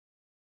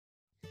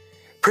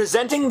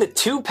Presenting the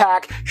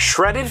 2-pack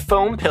Shredded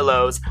Foam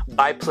Pillows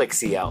by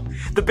Plixio.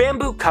 The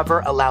bamboo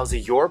cover allows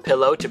your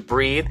pillow to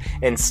breathe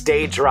and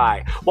stay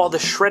dry, while the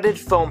shredded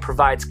foam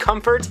provides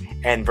comfort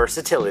and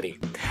versatility.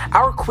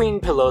 Our queen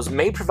pillows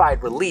may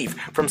provide relief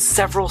from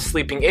several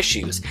sleeping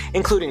issues,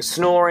 including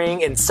snoring,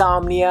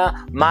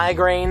 insomnia,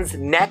 migraines,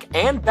 neck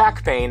and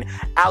back pain,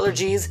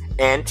 allergies,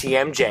 and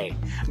TMJ.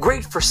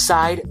 Great for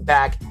side,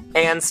 back,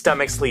 and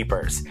stomach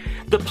sleepers.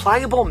 The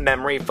pliable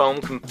memory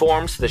foam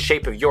conforms to the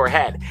shape of your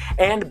head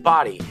and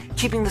body,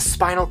 keeping the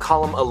spinal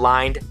column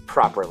aligned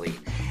properly.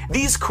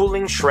 These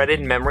cooling shredded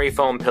memory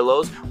foam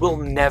pillows will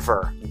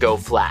never go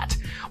flat.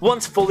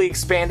 Once fully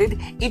expanded,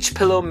 each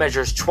pillow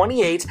measures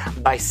 28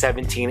 by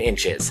 17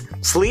 inches.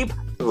 Sleep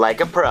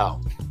like a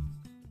pro.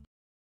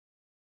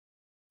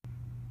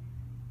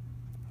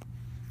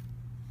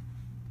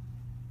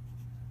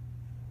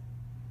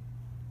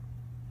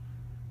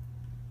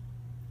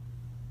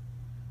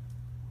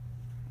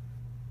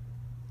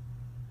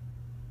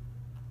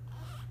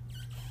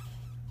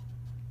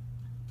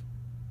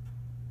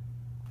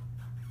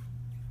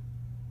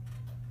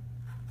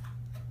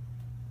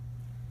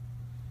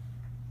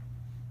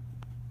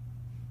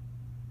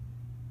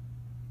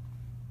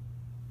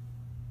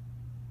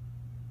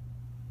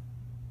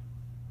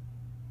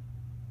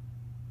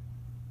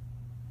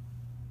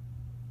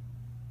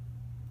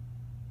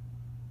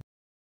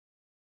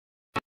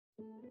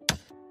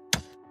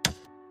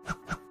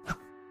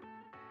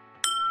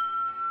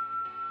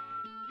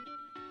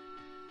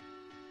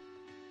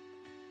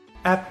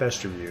 At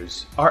Best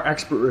Reviews, our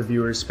expert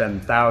reviewers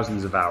spend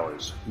thousands of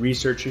hours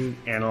researching,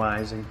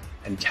 analyzing,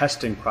 and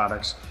testing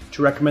products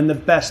to recommend the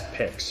best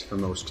picks for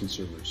most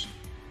consumers.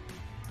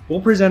 We'll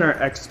present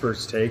our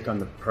experts' take on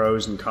the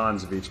pros and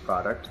cons of each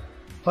product,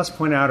 plus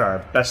point out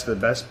our best of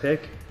the best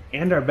pick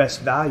and our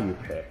best value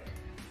pick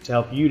to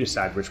help you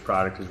decide which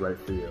product is right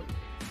for you.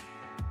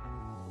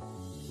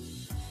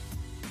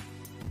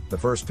 The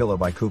first pillow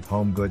by Coop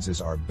Home Goods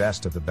is our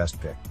best of the best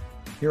pick.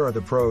 Here are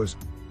the pros.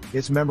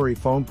 Its memory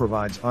foam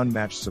provides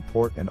unmatched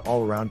support and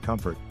all-around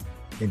comfort,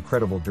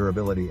 incredible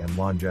durability and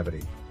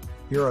longevity.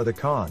 Here are the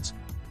cons.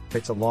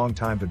 Takes a long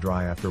time to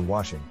dry after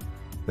washing.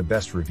 The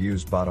best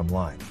reviews bottom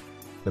line.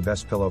 The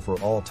best pillow for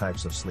all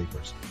types of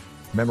sleepers.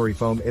 Memory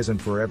foam isn't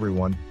for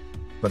everyone,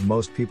 but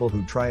most people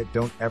who try it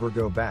don't ever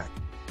go back.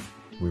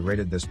 We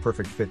rated this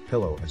perfect fit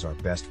pillow as our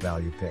best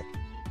value pick.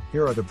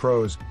 Here are the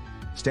pros.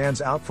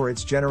 Stands out for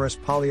its generous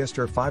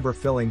polyester fiber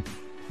filling,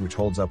 which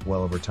holds up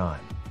well over time.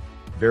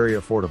 Very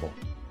affordable.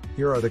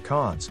 Here are the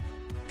cons.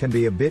 Can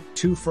be a bit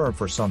too firm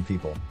for some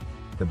people.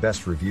 The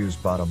best reviews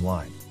bottom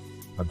line.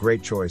 A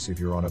great choice if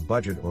you're on a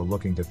budget or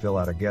looking to fill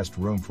out a guest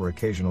room for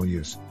occasional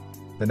use.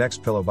 The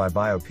next pillow by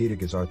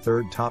BioPEDIC is our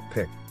third top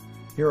pick.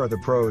 Here are the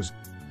pros.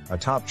 A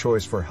top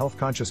choice for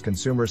health-conscious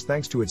consumers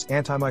thanks to its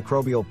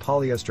antimicrobial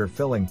polyester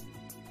filling.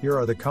 Here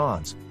are the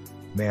cons.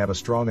 May have a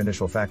strong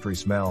initial factory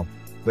smell,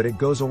 but it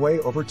goes away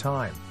over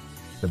time.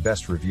 The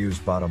best reviews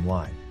bottom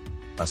line.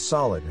 A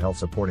solid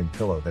health-supporting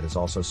pillow that is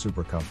also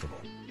super comfortable.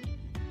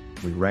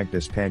 We rank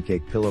this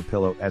pancake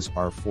pillow as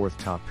our fourth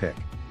top pick.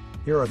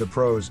 Here are the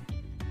pros.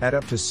 Add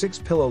up to 6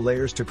 pillow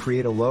layers to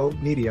create a low,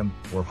 medium,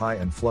 or high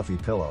and fluffy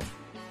pillow.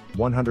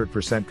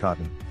 100%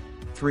 cotton.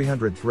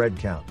 300 thread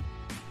count.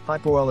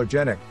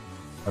 Hypoallergenic.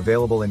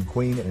 Available in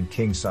queen and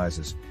king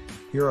sizes.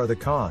 Here are the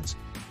cons.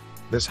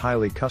 This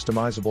highly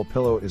customizable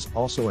pillow is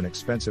also an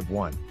expensive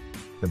one.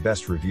 The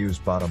best reviews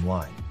bottom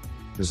line.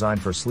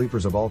 Designed for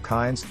sleepers of all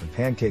kinds, the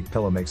pancake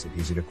pillow makes it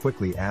easy to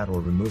quickly add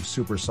or remove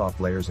super soft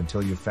layers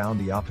until you've found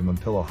the optimum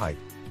pillow height.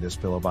 This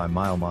pillow by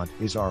Milemont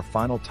is our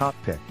final top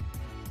pick.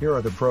 Here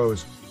are the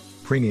pros.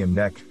 Premium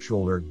neck,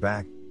 shoulder,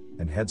 back,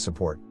 and head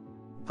support.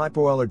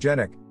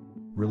 Hypoallergenic.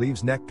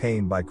 Relieves neck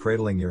pain by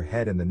cradling your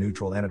head in the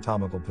neutral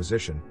anatomical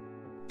position.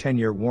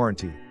 10-year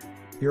warranty.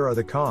 Here are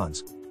the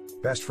cons.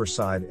 Best for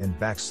side and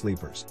back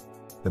sleepers.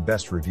 The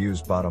best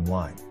reviews bottom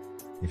line.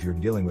 If you're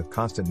dealing with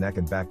constant neck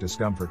and back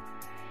discomfort,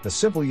 the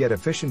simple yet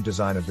efficient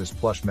design of this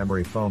plush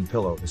memory foam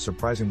pillow is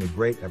surprisingly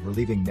great at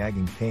relieving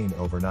nagging pain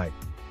overnight.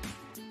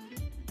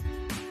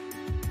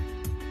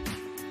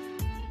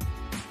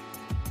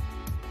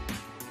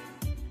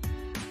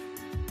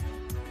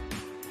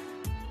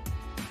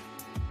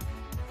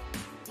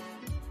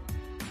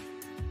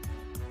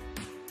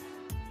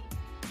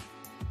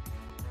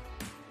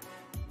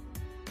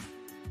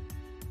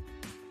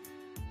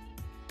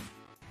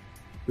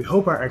 We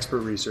hope our expert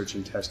research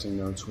and testing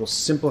notes will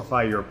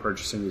simplify your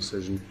purchasing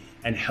decision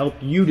and help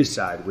you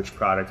decide which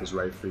product is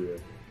right for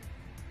you.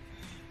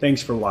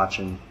 Thanks for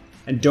watching,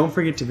 and don't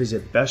forget to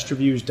visit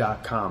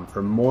bestreviews.com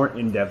for more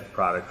in-depth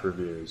product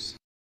reviews.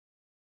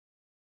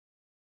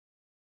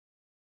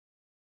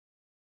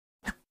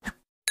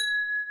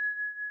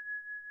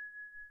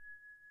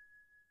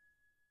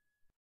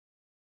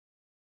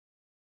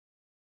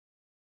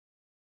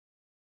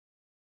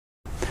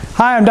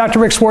 Hi, I'm Dr.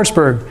 Rick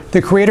Schwartzberg,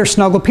 the creator of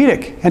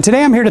Snuggle-Pedic, and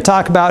today I'm here to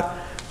talk about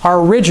our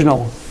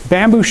original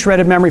bamboo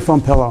shredded memory foam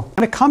pillow.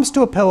 When it comes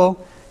to a pillow,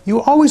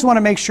 you always want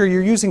to make sure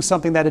you're using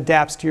something that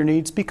adapts to your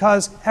needs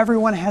because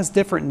everyone has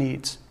different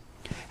needs.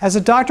 As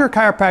a doctor of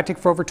chiropractic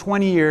for over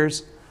 20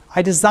 years,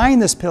 I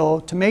designed this pillow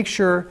to make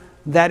sure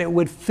that it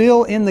would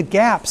fill in the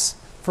gaps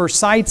for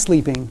side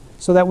sleeping,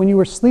 so that when you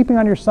were sleeping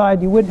on your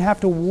side, you wouldn't have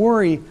to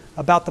worry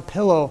about the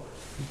pillow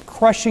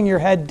crushing your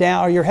head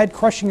down, or your head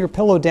crushing your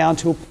pillow down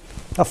to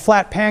a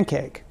flat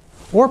pancake.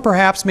 Or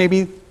perhaps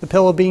maybe the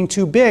pillow being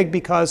too big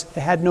because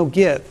it had no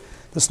give.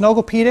 The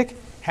Snuggle-Pedic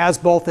has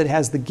both. It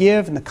has the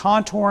give and the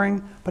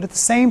contouring, but at the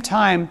same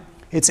time,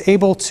 it's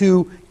able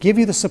to give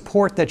you the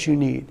support that you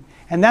need.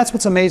 And that's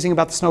what's amazing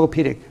about the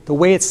Snuggle-Pedic, the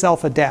way it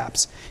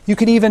self-adapts. You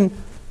can even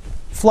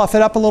fluff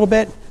it up a little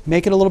bit,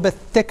 make it a little bit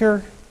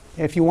thicker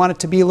if you want it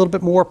to be a little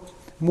bit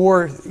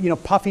more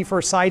puffy for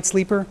a side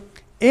sleeper.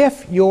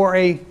 If you're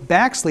a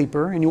back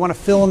sleeper and you want to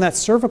fill in that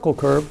cervical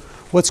curve,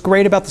 what's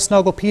great about the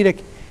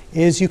Snuggle-Pedic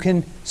is you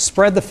can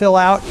spread the fill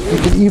out. You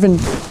can even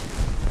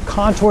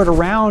contour it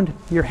around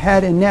your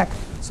head and neck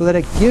so that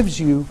it gives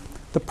you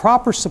the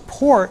proper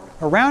support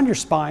around your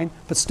spine,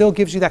 but still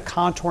gives you that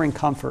contouring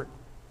comfort.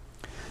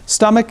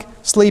 Stomach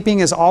sleeping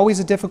is always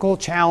a difficult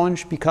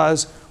challenge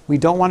because we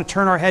don't want to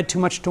turn our head too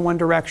much to one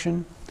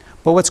direction.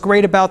 But what's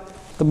great about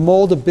the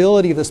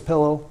moldability of this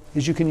pillow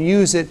is you can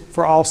use it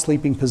for all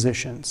sleeping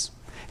positions.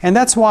 And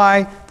that's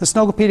why the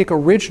Snuggle-Pedic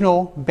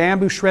original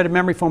bamboo shredded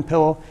memory foam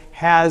pillow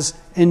has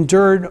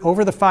endured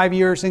over the 5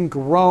 years and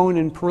grown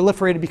and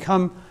proliferated to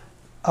become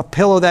a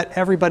pillow that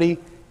everybody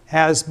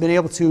has been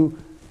able to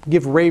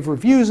give rave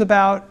reviews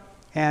about,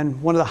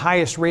 and one of the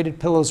highest rated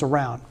pillows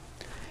around.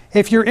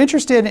 If you're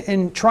interested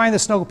in trying the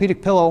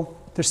Snuggle-Pedic pillow,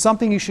 there's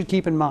something you should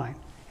keep in mind.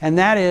 And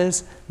that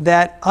is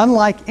that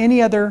unlike any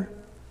other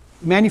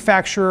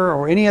manufacturer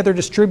or any other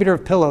distributor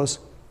of pillows,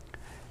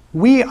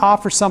 we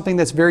offer something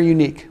that's very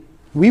unique.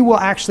 We will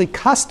actually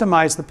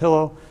customize the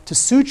pillow to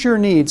suit your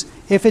needs.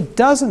 If it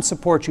doesn't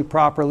support you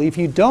properly, if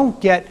you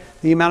don't get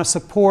the amount of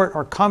support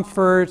or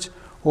comfort,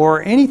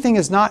 or anything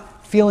is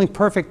not feeling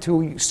perfect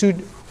to suit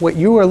what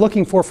you are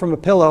looking for from a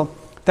pillow,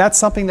 that's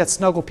something that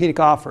Snuggle-Pedic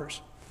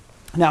offers.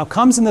 Now, it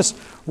comes in this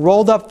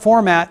rolled up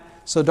format,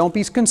 so don't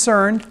be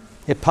concerned.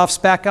 It puffs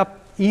back up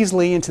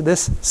easily into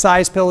this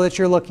size pillow that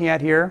you're looking at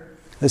here.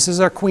 This is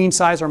our queen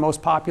size, our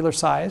most popular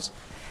size.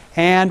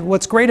 And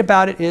what's great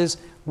about it is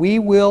we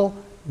will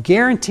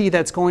guarantee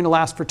that it's going to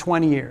last for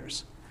 20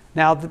 years.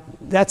 Now,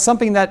 that's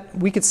something that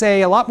we could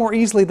say a lot more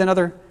easily than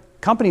other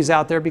companies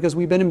out there because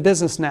we've been in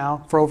business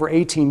now for over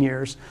 18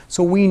 years,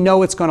 so we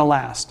know it's going to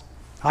last.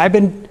 I've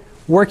been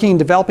working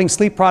developing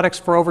sleep products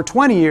for over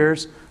 20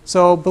 years,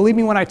 so believe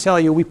me when I tell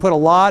you, we put a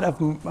lot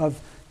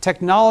of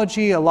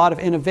technology, a lot of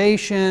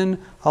innovation,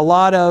 a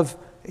lot of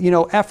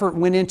effort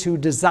went into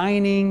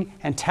designing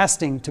and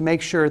testing to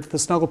make sure that the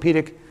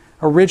Snuggle-Pedic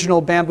original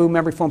bamboo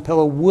memory foam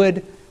pillow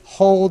would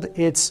hold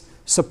its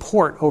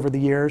support over the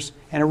years,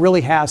 and it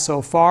really has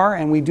so far,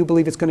 and we do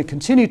believe it's going to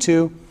continue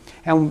to.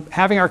 And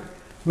having our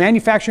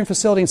manufacturing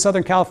facility in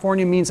Southern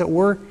California means that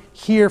we're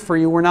here for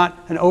you. We're not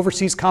an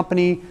overseas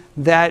company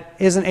that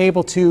isn't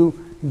able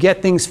to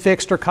get things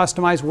fixed or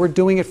customized. We're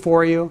doing it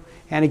for you.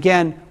 And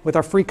again, with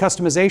our free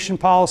customization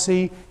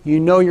policy, you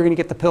know you're going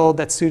to get the pillow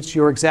that suits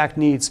your exact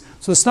needs.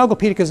 So the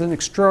Snuggle-Pedic is an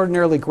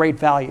extraordinarily great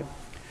value.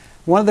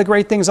 One of the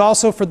great things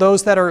also for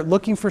those that are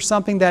looking for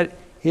something that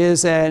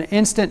is an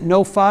instant,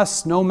 no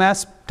fuss, no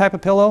mess type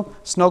of pillow,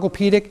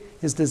 Snuggle-Pedic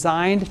is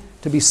designed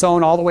to be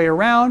sewn all the way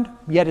around,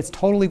 yet it's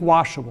totally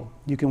washable.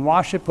 You can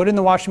wash it, put it in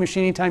the washing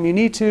machine anytime you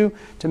need to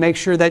make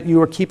sure that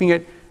you are keeping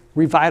it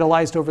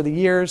revitalized over the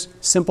years.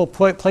 Simple,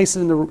 place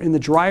it in the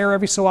dryer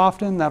every so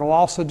often. That'll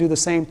also do the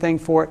same thing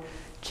for it.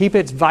 Keep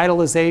its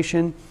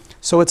vitalization.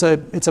 So it's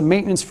a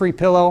maintenance-free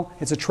pillow,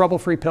 it's a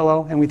trouble-free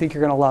pillow, and we think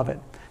you're going to love it.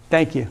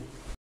 Thank you.